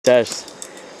Tash.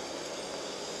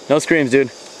 No screams,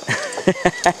 dude.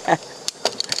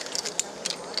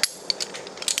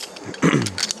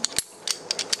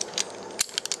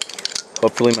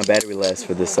 Hopefully my battery lasts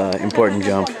for this important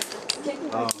jump.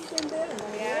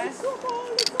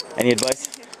 Any advice?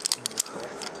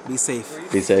 Be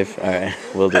safe. Be safe. Alright,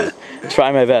 will do.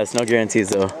 Try my best. No guarantees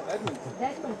though. You're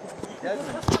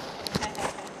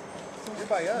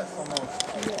by us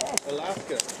almost.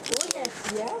 Alaska.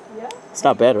 It's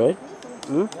not bad, right?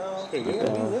 Hmm?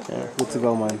 Yeah. Good to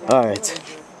go, man. Alright.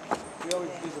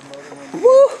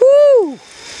 Woohoo!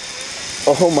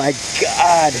 Oh my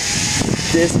god!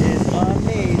 This is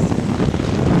amazing!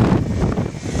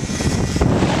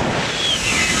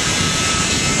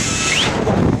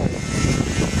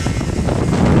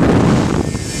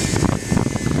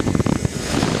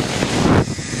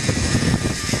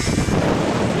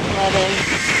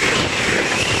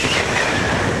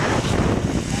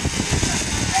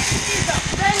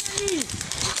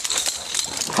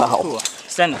 Wow.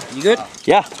 Stand up. You good?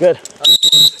 Yeah, good.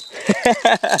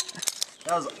 That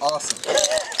was awesome.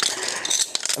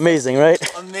 Amazing, right?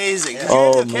 Amazing. Did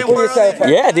Oh, you my pull yourself up?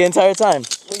 Yeah, the entire time.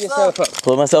 Pull yourself up.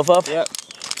 Pull myself up? Yep.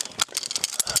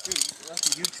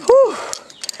 Whew.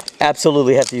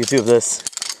 Absolutely have to YouTube this.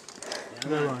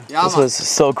 Yeah, This was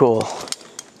so cool.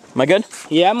 Am I good?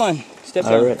 Yeah, man. Step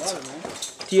All down. right.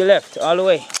 To your left, all the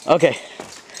way. Okay.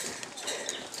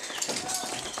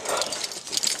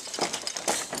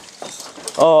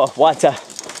 Oh, water.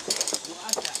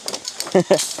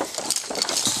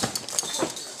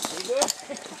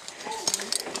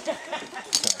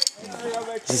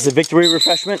 This is a victory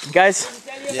refreshment, guys.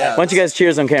 Yeah. Why don't you guys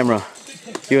cheers on camera?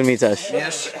 You and me, Tash.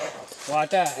 Yes.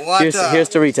 Water. Here's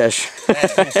to Ritesh.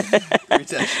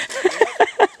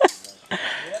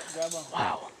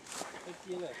 Wow.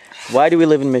 Why do we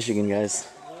live in Michigan, guys?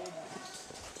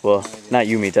 Well, not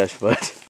you, Mitesh, but